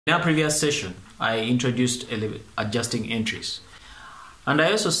In our previous session, I introduced adjusting entries, and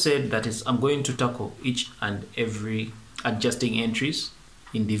I also said that I'm going to tackle each and every adjusting entries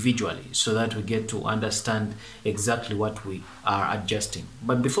individually so that we get to understand exactly what we are adjusting.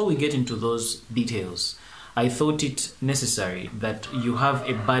 But before we get into those details, I thought it necessary that you have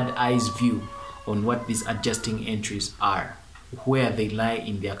a bird eyes view on what these adjusting entries are, where they lie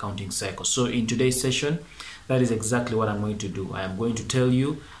in the accounting cycle. So in today's session, that is exactly what I'm going to do. I am going to tell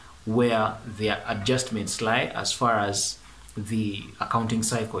you where their adjustments lie as far as the accounting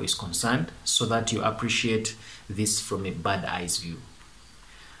cycle is concerned, so that you appreciate this from a bird eyes view.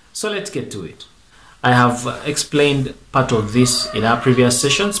 So let's get to it. I have explained part of this in our previous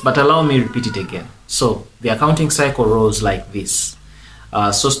sessions, but allow me to repeat it again. So the accounting cycle rolls like this.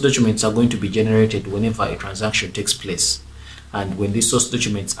 Source documents are going to be generated whenever a transaction takes place, and when these source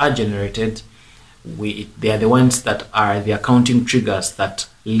documents are generated, they are the ones that are the accounting triggers that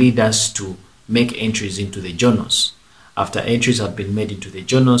lead us to make entries into the journals. After entries have been made into the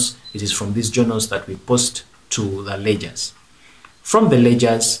journals, it is from these journals that we post to the ledgers. From the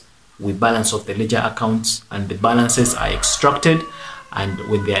ledgers, we balance off the ledger accounts, and the balances are extracted, and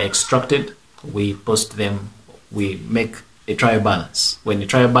when they are extracted, we post them, we make a trial balance. When the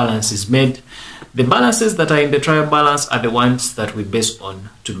trial balance is made, the balances that are in the trial balance are the ones that we base on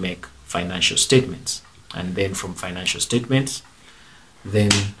to make financial statements. And then from financial statements,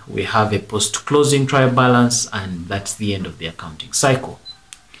 then we have a post-closing trial balance, and that's the end of the accounting cycle.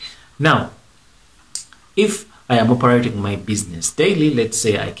 Now, if I am operating my business daily, let's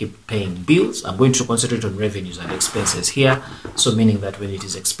say I keep paying bills, I'm going to concentrate on revenues and expenses here. So meaning that when it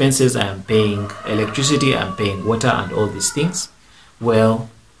is expenses, I am paying electricity, I'm paying water and all these things. Well,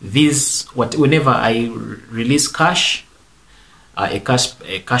 whenever I release cash, a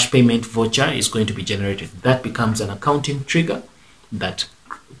cash payment voucher is going to be generated. That becomes an accounting trigger that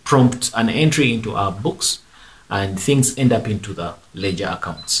prompts an entry into our books, and things end up into the ledger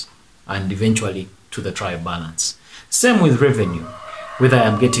accounts and eventually to the trial balance. Same with revenue. Whether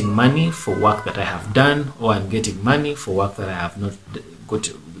I'm getting money for work that I have done, or I'm getting money for work that I have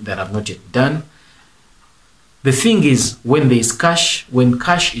not yet done. The thing is, when there is cash, when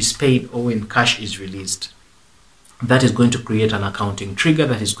cash is paid or when cash is released, that is going to create an accounting trigger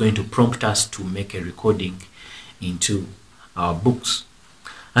that is going to prompt us to make a recording into our books.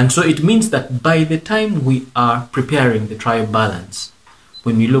 And so it means that by the time we are preparing the trial balance,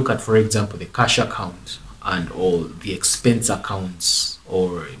 when we look at, for example, the cash account and all the expense accounts,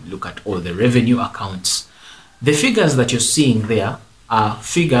 or look at all the revenue accounts, the figures that you're seeing there are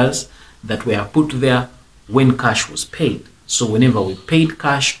figures that were put there when cash was paid. So whenever we paid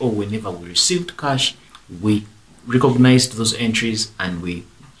cash or whenever we received cash, we recognized those entries and we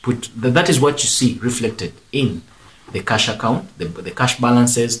put that is what you see reflected in the cash account, the cash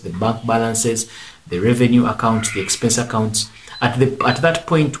balances, the bank balances, the revenue accounts, the expense accounts. At that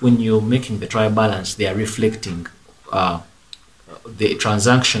point, when you're making the trial balance, they are reflecting the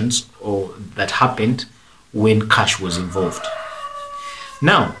transactions that happened when cash was involved.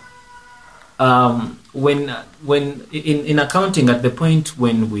 Now, when in accounting, at the point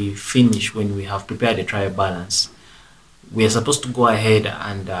when we have prepared a trial balance, we are supposed to go ahead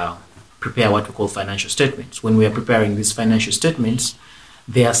and prepare what we call financial statements. When we are preparing these financial statements,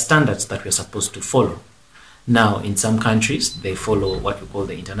 there are standards that we are supposed to follow. Now, in some countries, they follow what we call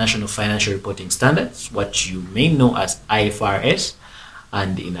the International Financial Reporting Standards, what you may know as IFRS,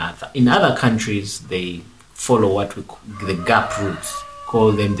 and in other countries, they follow what we call the GAAP rules,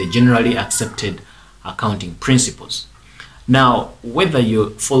 call them the Generally Accepted Accounting Principles. Now, whether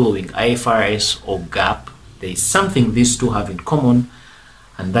you're following IFRS or GAAP, there is something these two have in common,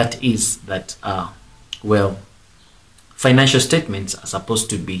 and that is that, financial statements are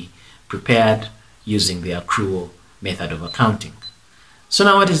supposed to be prepared using the accrual method of accounting. So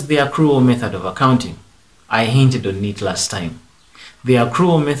now, what is the accrual method of accounting? I hinted on it last time. The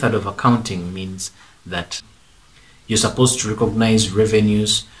accrual method of accounting means that you're supposed to recognize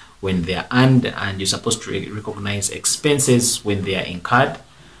revenues when they are earned, and you're supposed to recognize expenses when they are incurred,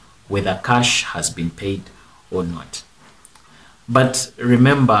 whether cash has been paid or not. But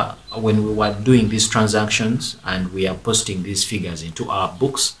remember, when we were doing these transactions and we are posting these figures into our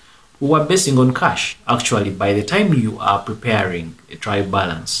books, we were basing on cash. Actually, by the time you are preparing a trial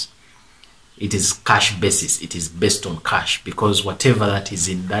balance, it is cash basis. It is based on cash, because whatever that is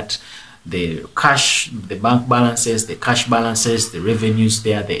in that, the cash, the bank balances, the cash balances, the revenues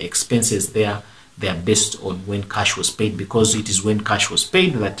there, the expenses there, they are based on when cash was paid, because it is when cash was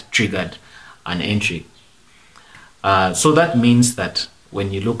paid that triggered an entry. So that means that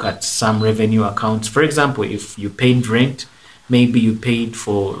when you look at some revenue accounts, for example, if you paid rent, maybe you paid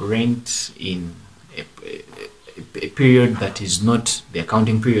for rent in a period that is not the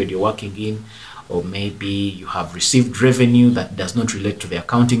accounting period you're working in, or maybe you have received revenue that does not relate to the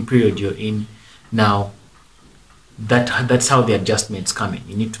accounting period you're in. Now, that's how the adjustments come in.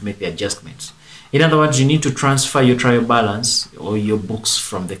 You need to make the adjustments. In other words, you need to transfer your trial balance or your books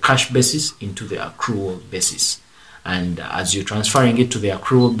from the cash basis into the accrual basis. And as you're transferring it to the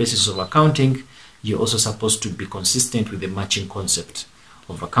accrual basis of accounting, you're also supposed to be consistent with the matching concept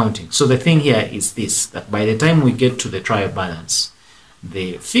of accounting. So the thing here is this, that by the time we get to the trial balance,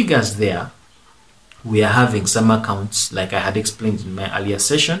 the figures there, we are having some accounts, like I had explained in my earlier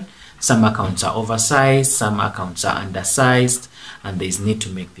session, some accounts are oversized, some accounts are undersized, and there is need to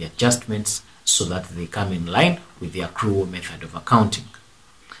make the adjustments so that they come in line with the accrual method of accounting.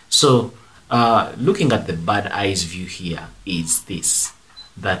 So looking at the bad eyes view here is this,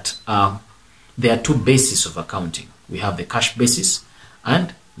 that there are two bases of accounting. We have the cash basis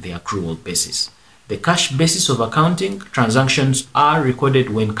and the accrual basis. The cash basis of accounting, transactions are recorded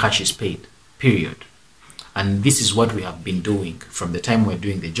when cash is paid, period. And this is what we have been doing from the time we're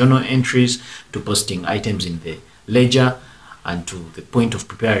doing the journal entries to posting items in the ledger and to the point of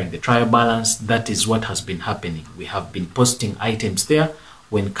preparing the trial balance. That is what has been happening. We have been posting items there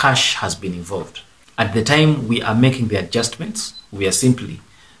when cash has been involved. At the time we are making the adjustments, we are simply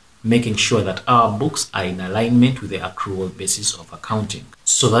making sure that our books are in alignment with the accrual basis of accounting.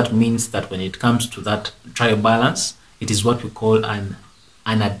 So that means that when it comes to that trial balance, it is what we call an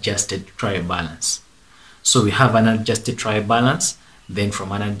unadjusted trial balance. So we have an adjusted trial balance. Then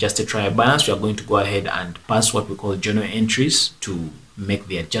from an adjusted trial balance, we are going to go ahead and pass what we call journal entries to make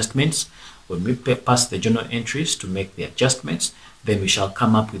the adjustments. When we pass the journal entries to make the adjustments, then we shall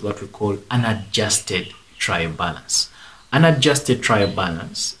come up with what we call an adjusted trial balance. An adjusted trial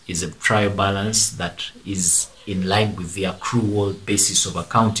balance is a trial balance that is in line with the accrual basis of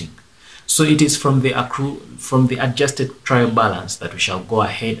accounting. So it is from the adjusted trial balance that we shall go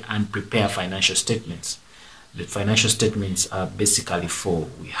ahead and prepare financial statements. The financial statements are basically four.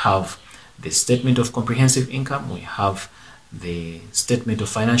 We have the statement of comprehensive income, we have the statement of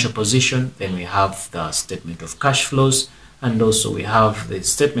financial position, then we have the statement of cash flows, and also we have the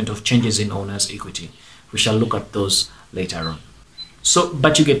statement of changes in owner's equity. We shall look at those later on. So,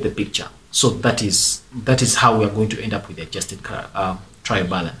 but you get the picture. So that is how we are going to end up with the adjusted trial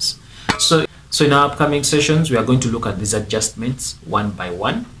balance. So in our upcoming sessions, we are going to look at these adjustments one by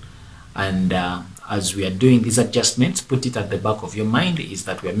one, and as we are doing these adjustments, put it at the back of your mind is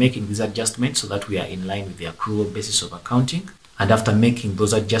that we are making these adjustments so that we are in line with the accrual basis of accounting. And after making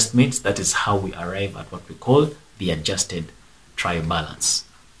those adjustments, that is how we arrive at what we call the adjusted trial balance.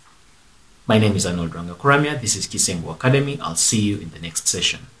 My name is Arnold Rangakuramia. This is Kisembu Academy. I'll see you in the next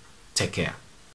session. Take care.